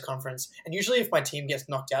press conference, and usually if my team gets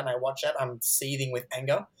knocked out and I watch that, I'm seething with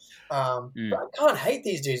anger. But I can't hate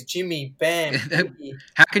these dudes. Jimmy, Bam.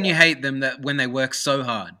 How can you hate them when they work so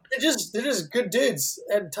hard? They're just good dudes.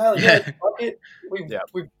 And Tyler Hero,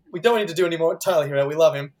 we don't need to do any more. Tyler Hero, we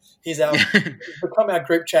love him. He's become our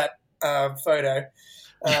group chat photo.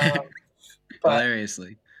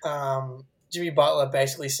 Hilariously. Jimmy Butler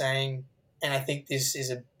basically saying, and I think this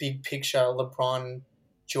is a big picture, LeBron,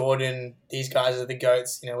 Jordan, these guys are the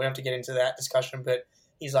GOATs. We don't have to get into that discussion, but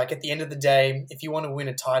he's like, at the end of the day, if you want to win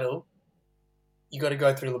a title, you got to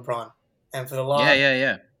go through LeBron. And for the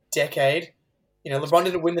last decade, LeBron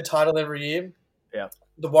didn't win the title every year. Yeah.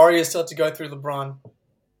 The Warriors still have to go through LeBron.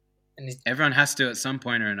 And everyone has to at some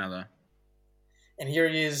point or another. And here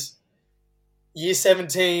he is, year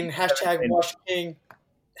 17, # Wash King.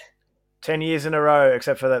 10 years in a row,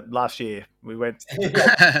 except for that last year. We went.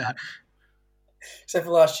 Except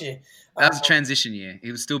for last year. That was a transition year.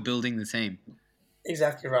 He was still building the team.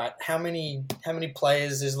 Exactly right. How many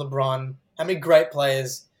players is LeBron? How many great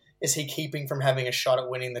players is he keeping from having a shot at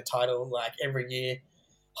winning the title every year?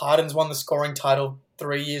 Harden's won the scoring title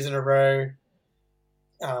 3 years in a row.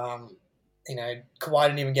 Kawhi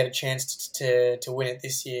didn't even get a chance to win it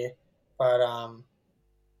this year. But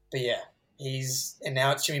yeah, and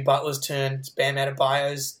now it's Jimmy Butler's turn. It's Bam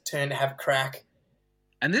Adebayo's turn to have a crack.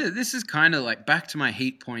 And this is kind of like back to my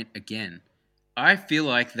Heat point again. I feel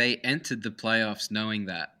like they entered the playoffs knowing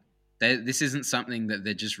that. This isn't something that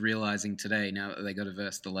they're just realizing today now that they got to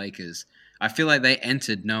verse the Lakers. I feel like they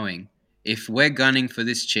entered knowing if we're gunning for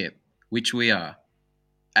this chip, which we are,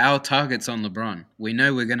 our target's on LeBron. We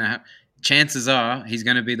know we're going to have... Chances are he's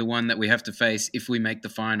going to be the one that we have to face if we make the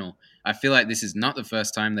final. I feel like this is not the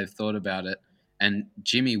first time they've thought about it, and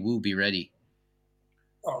Jimmy will be ready.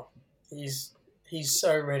 Oh, he's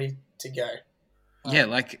so ready to go. Yeah,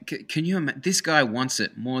 like, can you imagine? This guy wants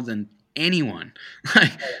it more than anyone.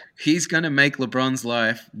 Like, he's going to make LeBron's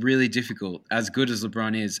life really difficult, as good as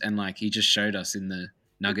LeBron is, and, like, he just showed us in the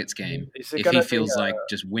Nuggets game. If he feels like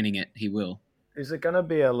just winning it, he will. Is it going to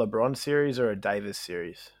be a LeBron series or a Davis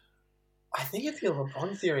series? I think it'd be a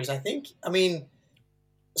LeBron series. I mean,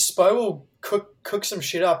 Spo will cook some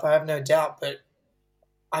shit up, I have no doubt, but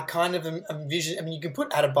I kind of envision... I mean, you can put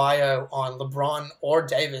Adebayo on LeBron or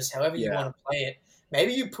Davis, however you want to play it.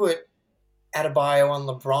 Maybe you put Adebayo on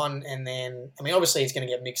LeBron and then... I mean, obviously it's going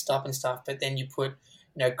to get mixed up and stuff, but then you put,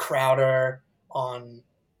 Crowder on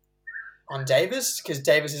Davis, because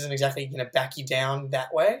Davis isn't exactly going to back you down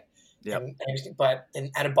that way. Yeah. But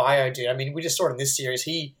then Adebayo, dude, I mean, we just saw it in this series.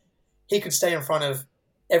 He could stay in front of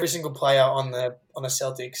every single player on the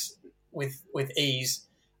Celtics with ease,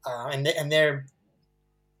 and they're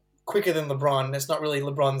quicker than LeBron. That's not really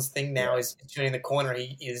LeBron's thing now. Is turning the corner.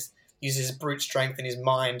 He uses brute strength and his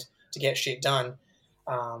mind to get shit done.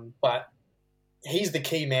 But he's the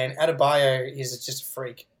key man. Adebayo is just a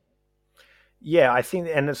freak. Yeah, I think,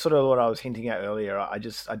 and it's sort of what I was hinting at earlier. I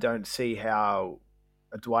don't see how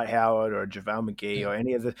a Dwight Howard or a JaVale McGee or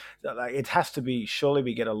any of the, like, it has to be, surely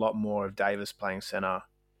we get a lot more of Davis playing center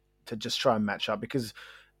to just try and match up, because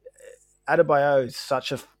Adebayo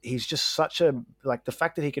is he's just such a, like, the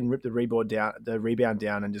fact that he can rip the rebound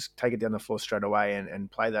down and just take it down the floor straight away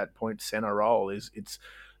and play that point center role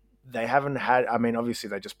they haven't had, I mean, obviously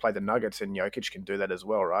they just play the Nuggets and Jokic can do that as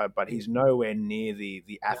well, right? But he's nowhere near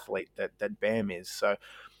the athlete that Bam is. So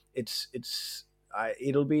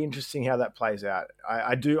it'll be interesting how that plays out.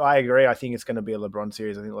 I agree. I think it's going to be a LeBron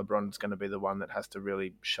series. I think LeBron's going to be the one that has to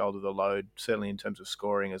really shoulder the load, certainly in terms of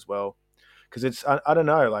scoring as well. Because it's, I don't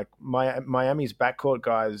know, like Miami's backcourt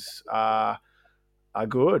guys are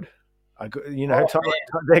good.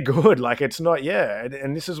 They're good. Like, it's not,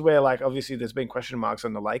 and this is where, like, obviously there's been question marks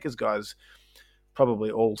on the Lakers guys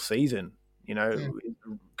probably all season.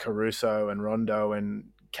 Caruso and Rondo and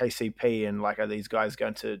KCP, and, like, are these guys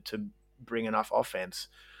going to bring enough offense?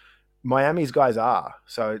 Miami's guys are.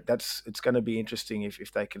 So it's going to be interesting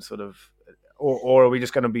if they can sort of, or are we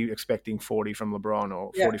just going to be expecting 40 from LeBron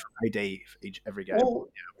or 40 from AD every game? Well,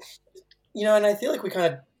 and I feel like we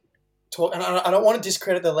kind of talk, and I don't want to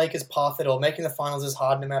discredit the Lakers' path at all. Making the finals is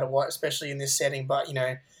hard no matter what, especially in this setting. But,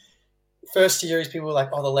 first series, people were like,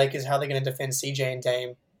 oh, the Lakers, how are they going to defend CJ and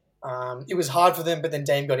Dame? It was hard for them, but then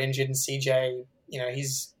Dame got injured and CJ,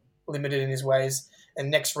 he's limited in his ways.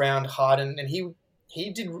 And next round, Harden, and he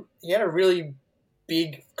had a really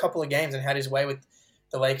big couple of games and had his way with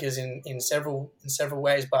the Lakers in several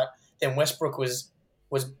ways. But then Westbrook was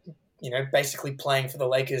basically playing for the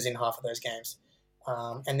Lakers in half of those games.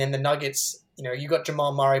 And then the Nuggets, you got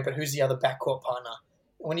Jamal Murray, but who's the other backcourt partner?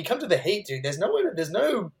 When you come to the Heat, dude, there's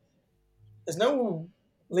no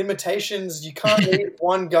limitations. You can't leave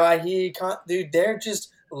one guy here. You can't, dude. They're just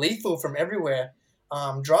lethal from everywhere.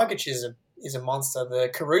 Dragic is a monster. The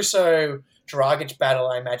Caruso Dragic battle,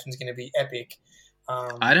 I imagine, is going to be epic.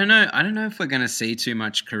 I don't know if we're going to see too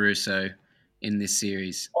much Caruso in this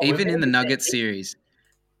series, even in the Nuggets series.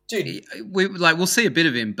 Dude, we'll see a bit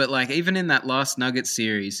of him, but, like, even in that last Nuggets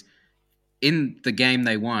series, in the game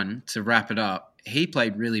they won to wrap it up, he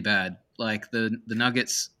played really bad. Like, the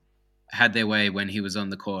Nuggets had their way when he was on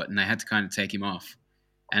the court, and they had to kind of take him off.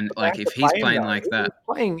 And, like, if he's playing like that,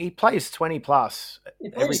 he plays 20 plus. He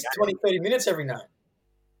plays 20, 30 minutes every night.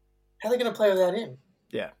 How are they going to play without him?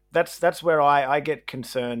 Yeah, that's where I get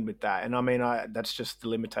concerned with that, and I mean, that's just the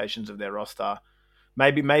limitations of their roster.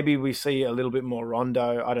 Maybe we see a little bit more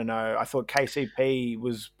Rondo. I don't know. I thought KCP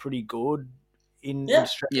was pretty good in yeah,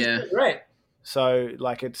 right. So,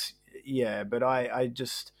 like, but I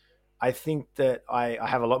think that I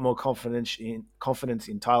have a lot more confidence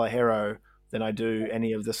in Tyler Hero than I do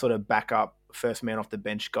any of the sort of backup first man off the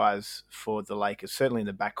bench guys for the Lakers. Certainly in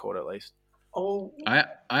the backcourt, at least. Oh, I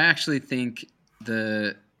actually think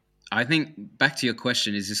back to your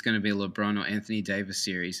question, is this going to be a LeBron or Anthony Davis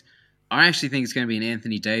series? I actually think it's going to be an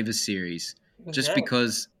Anthony Davis series, just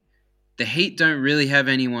because the Heat don't really have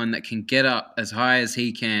anyone that can get up as high as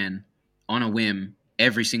he can on a whim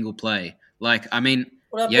every single play. Like, I mean,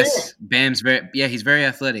 What about Yes, Bam's he's very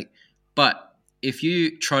athletic. But if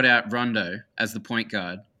you trot out Rondo as the point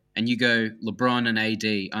guard and you go LeBron and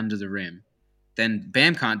AD under the rim, then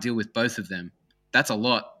Bam can't deal with both of them. That's a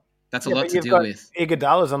lot. That's a lot but to you've deal got with.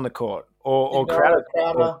 Iguodala's on the court, or Bam?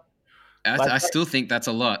 Crowder. I still think that's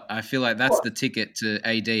a lot. I feel like that's the ticket to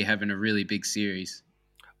AD having a really big series.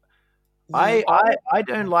 I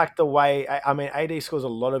don't like the way. I mean, AD scores a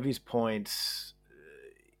lot of his points.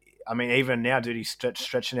 I mean, even now, dude, he's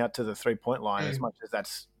stretching out to the 3-point line. As much as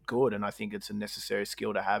that's good, and I think it's a necessary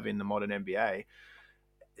skill to have in the modern NBA.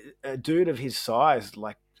 A dude of his size,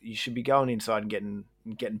 like, you should be going inside and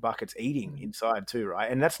getting buckets, eating inside too, right?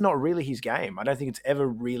 And that's not really his game. I don't think it's ever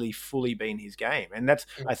really fully been his game, and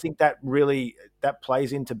I think that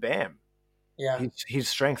plays into Bam. Yeah, His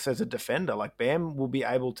strengths as a defender. Like, Bam will be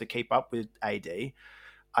able to keep up with AD.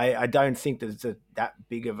 I don't think there's that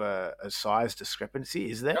big of a size discrepancy,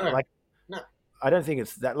 is there? No. I don't think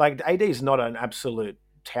it's that. Like, AD is not an absolute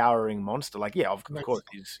towering monster. Like, yeah, of course,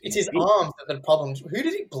 it's his arms that are the problem. Who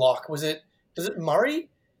did he block? Was it Murray?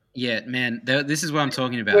 Yeah, man, this is what I'm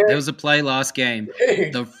talking about. There was a play last game.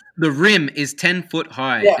 The rim is 10 foot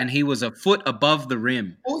high, and he was a foot above the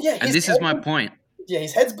rim. Well, yeah, and this is my point. Yeah,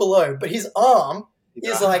 his head's below, but his arm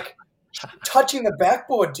is like touching the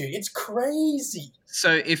backboard, dude. It's crazy.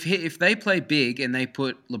 So if they play big and they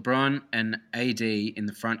put LeBron and AD in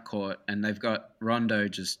the front court and they've got Rondo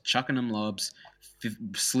just chucking them lobs,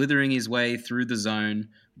 slithering his way through the zone,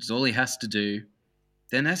 which is all he has to do,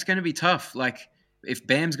 then that's going to be tough. Like, if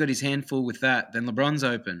Bam's got his hand full with that, then LeBron's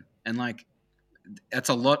open. And, like, that's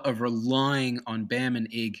a lot of relying on Bam and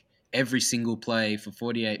Ig every single play for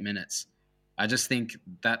 48 minutes. I just think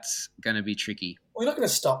that's going to be tricky. We're not going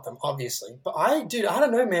to stop them, obviously. But I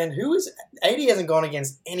don't know, man. AD hasn't gone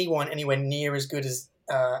against anyone anywhere near as good as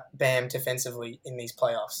Bam defensively in these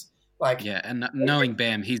playoffs. Like, yeah, and knowing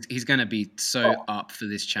Bam, he's going to be so up for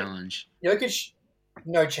this challenge. Jokic,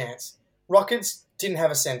 no chance. Rockets didn't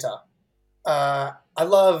have a center. I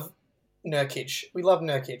love Nurkic. We love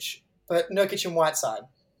Nurkic. But Nurkic and Whiteside.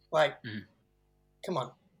 Like, come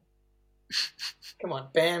on. Come on.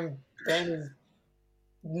 Bam is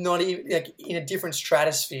not even, like, in a different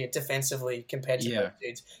stratosphere defensively compared to those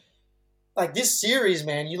dudes. Like, this series,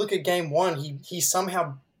 man, you look at game one, he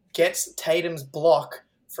somehow gets Tatum's block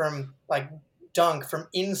from, like, dunk from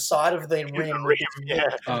inside of the rim.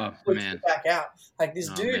 Oh, man. Back out. Like, this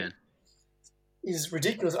dude is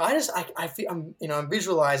ridiculous. I feel I'm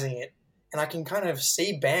visualizing it, and I can kind of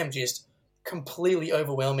see Bam just completely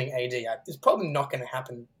overwhelming AD. It's probably not going to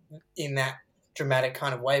happen in that dramatic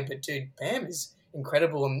kind of way, but dude, Bam is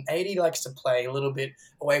incredible, and AD likes to play a little bit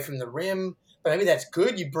away from the rim, but maybe that's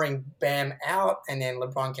good. You bring Bam out, and then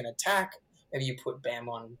LeBron can attack. Maybe you put Bam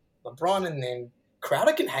on LeBron, and then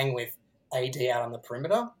Crowder can hang with AD out on the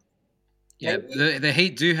perimeter. Yeah, the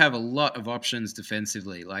Heat do have a lot of options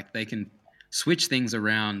defensively. Like, they can switch things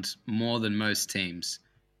around more than most teams.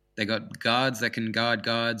 They got guards that can guard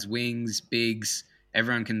guards, wings, bigs.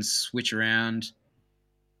 Everyone can switch around.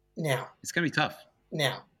 Now, it's going to be tough.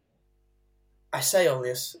 Now, we say all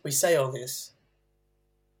this.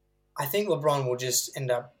 I think LeBron will just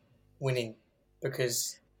end up winning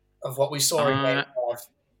because of what we saw in Game 5.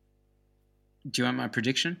 Do you want my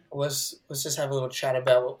prediction? Let's just have a little chat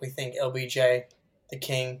about what we think. LBJ, the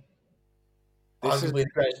king, arguably the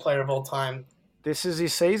greatest player of all time. This is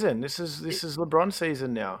his season. This is LeBron's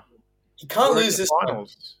season now. He can't lose this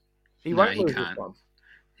finals. He won't lose this one.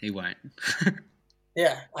 He won't.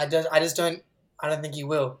 Yeah, I don't think he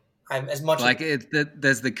will. As much like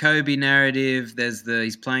there's the Kobe narrative. There's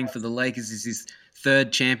he's playing for the Lakers. It's his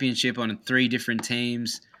third championship on 3 different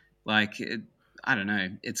teams. Like, I don't know.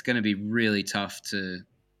 It's going to be really tough to.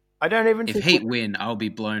 I don't even. If Heat win, I'll be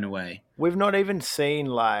blown away. We've not even seen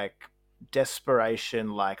like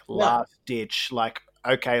desperation, like last ditch, like,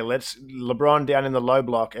 okay, let's LeBron down in the low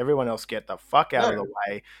block. Everyone else get the fuck out of the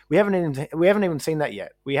way. We haven't even seen that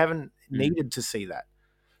yet. We haven't needed to see that.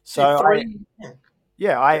 So I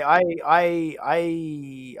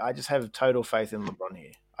just have total faith in LeBron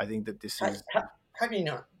here. I think that this is. How can you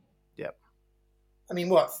not? Yep. I mean,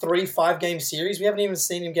 what, 3 5-game series? We haven't even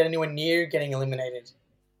seen him get anywhere near getting eliminated.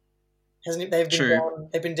 Hasn't it?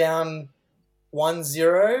 They've been down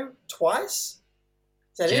 1-0 twice.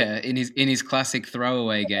 Is that it? in his classic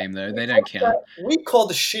throwaway game though, they don't count. We called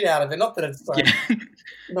the shit out of it. Not that it's like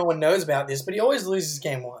no one knows about this, but he always loses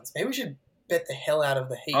game once. Maybe we should bet the hell out of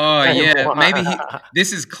the Heat. Oh yeah, maybe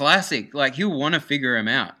this is classic. Like, he'll want to figure him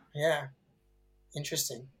out. Yeah,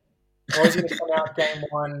 interesting. Or he's going to come out game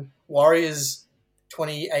 1, Warriors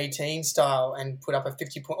 2018 style, and put up a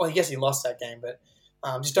 50-point. Well, I guess he lost that game, but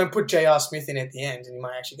Just don't put J.R. Smith in at the end, and you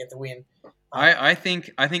might actually get the win. I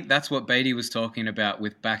think that's what Beatty was talking about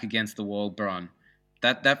with back against the wall, Bron.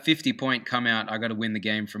 That 50-point come out, I got to win the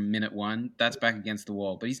game from minute one. That's back against the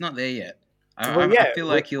wall, but he's not there yet. I feel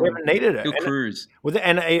like he'll needed it. He'll cruise.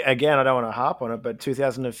 And again, I don't want to harp on it, but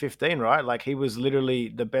 2015, right? Like he was literally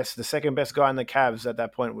the second best guy in the Cavs at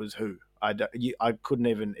that point was who? I couldn't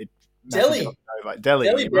even. Delhi. Delhi.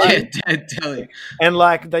 Right? Yeah, Delhi. And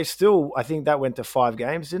like they still, I think that went to 5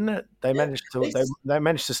 games, didn't it? They managed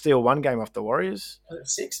to steal 1 game off the Warriors.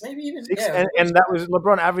 6, maybe even 6, and that was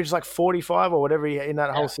LeBron averaged like 45 or whatever in that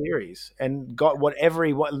whole series, and got whatever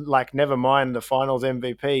never mind the Finals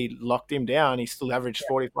MVP locked him down. He still averaged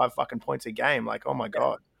 45 fucking points a game. Like, oh my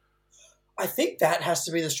god. I think that has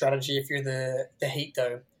to be the strategy if you're the Heat,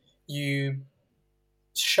 though. You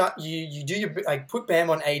do your put Bam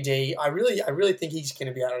on AD. I really think he's going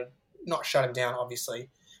to be able to not shut him down, obviously,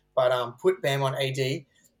 but put Bam on AD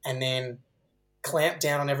and then clamp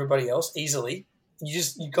down on everybody else easily. You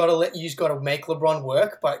got to make LeBron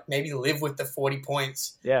work, but maybe live with the 40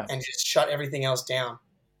 points. Yeah, and just shut everything else down.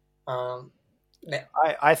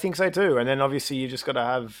 I think so too. And then obviously you just got to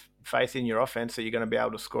have faith in your offense that you're going to be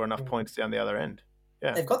able to score enough points down the other end.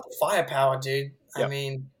 Yeah, they've got the firepower, dude. Yep. I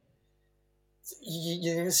mean.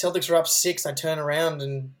 The Celtics are up 6. I turn around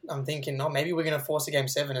and I'm thinking, maybe we're going to force a game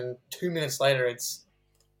 7, and 2 minutes later it's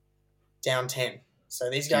down 10. So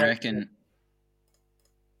these guys can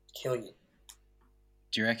kill you.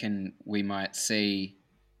 Do you reckon we might see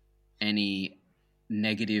any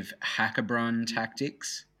negative Hackabron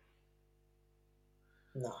tactics?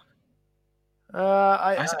 No.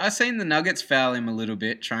 I seen the Nuggets foul him a little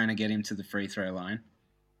bit, trying to get him to the free throw line.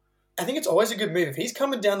 I think it's always a good move. If he's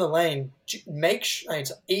coming down the lane, it's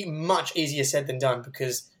much easier said than done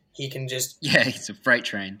because he can just... Yeah, he's a freight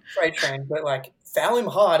train. But foul him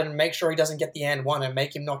hard and make sure he doesn't get the and one and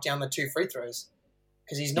make him knock down the 2 free throws.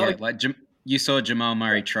 Because he's not... you saw Jamal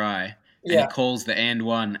Murray try, and he calls the and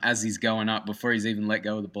one as he's going up before he's even let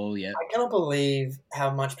go of the ball yet. I cannot believe how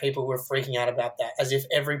much people were freaking out about that, as if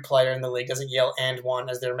every player in the league doesn't yell and one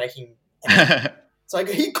as they're making... It's like,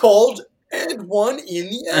 he called... and 1 in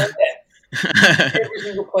the end. Every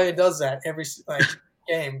single player does that every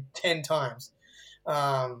game 10 times.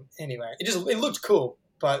 Anyway, it looked cool,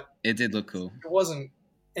 but it did look cool. It wasn't.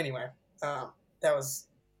 Anyway, that was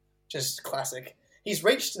just classic. He's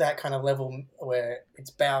reached that kind of level where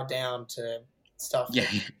it's bowed down to stuff. Yeah,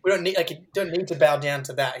 we don't need to bow down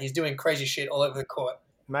to that. He's doing crazy shit all over the court.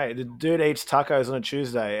 Mate, the dude eats tacos on a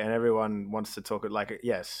Tuesday, and everyone wants to talk it like it.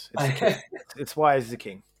 Yes, it's why he's the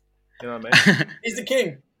king. You know what I mean? He's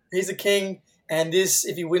the king, and this,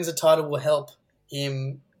 if he wins a title, will help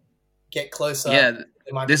him get closer. Yeah,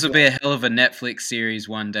 this will be a hell of a Netflix series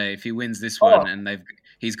one day if he wins this one, and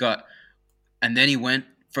and then he went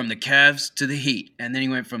from the Cavs to the Heat, and then he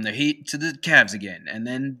went from the Heat to the Cavs again, and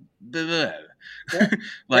then blah, blah. Yeah.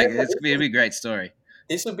 It's gonna be a great story.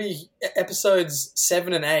 This will be episodes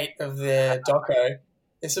 7 and 8 of the doco.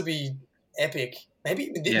 This will be epic.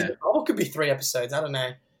 Maybe the novel could be 3 episodes. I don't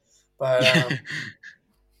know. But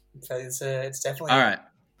it's definitely a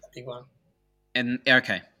big one. And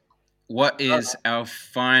okay, what is our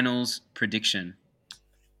finals prediction?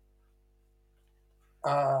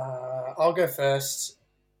 I'll go first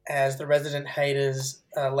as the resident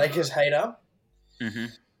Lakers hater.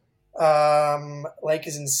 Mm-hmm.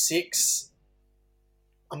 Lakers in 6.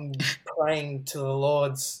 I'm praying to the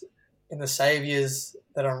Lords and the Saviors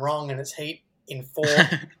that I'm wrong, and it's Heat in 4.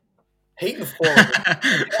 Heat in 4.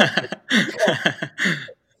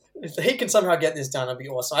 If the Heat can somehow get this done, it'd be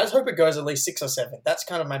awesome. I just hope it goes at least 6 or 7. That's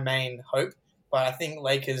kind of my main hope. But I think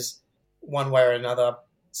Lakers, one way or another,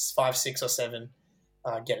 5, 6, or 7,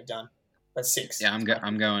 get it done. But 6. Yeah,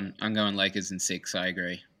 I'm going Lakers in 6. I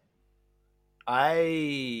agree.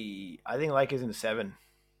 I think Lakers in 7.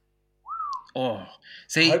 Oh,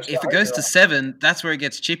 see, if it goes to 7, that's where it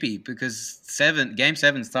gets chippy because Game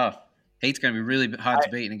 7's tough. Heat's going to be really hard to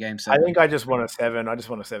beat in a Game 7. I think I just want a 7. I just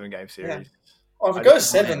want a 7-game series. Yeah. Oh, if it goes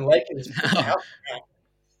 7, Lakers.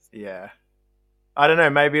 Yeah. I don't know.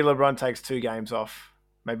 Maybe LeBron takes 2 games off.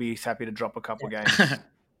 Maybe he's happy to drop a couple games.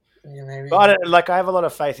 Yeah, maybe. But I have a lot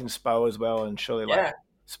of faith in Spo as well, and surely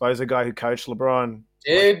Spo's a guy who coached LeBron.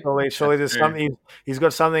 Dude, surely there's something. He's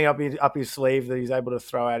got something up his sleeve that he's able to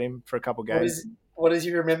throw at him for a couple games. What does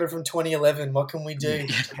he remember from 2011? What can we do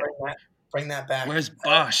to bring that back? Where's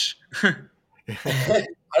Bosh? I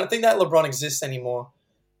don't think that LeBron exists anymore.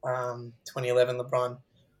 2011 LeBron,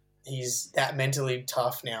 he's that mentally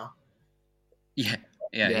tough now. Yeah.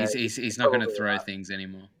 He's not going to throw things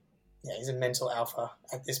anymore. Yeah, he's a mental alpha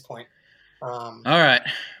at this point. All right.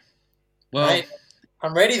 Well, mate,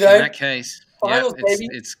 I'm ready though. In that case, Finals, baby.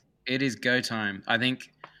 It is go time. I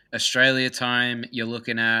think Australia time, you're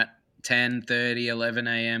looking at 10:30, 11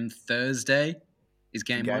 a.m. Thursday is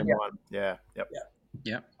game one. one. Yeah.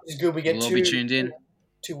 Yep. It's good. We get We'll all be tuned in.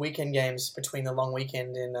 2 weekend games between the long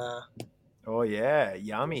weekend and. Oh yeah,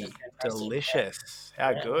 yummy, delicious.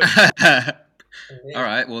 How good. All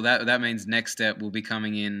right. Well, that means next step will be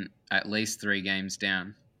coming in at least 3 games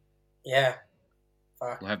down. Yeah.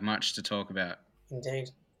 Fuck. We'll have much to talk about. Indeed.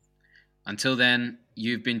 Until then,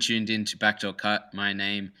 you've been tuned in to Backdoor Cut. My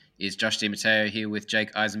name is Josh DiMatteo here with Jake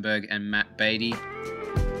Eisenberg and Matt Beatty.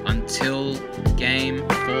 Until game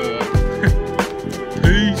 4.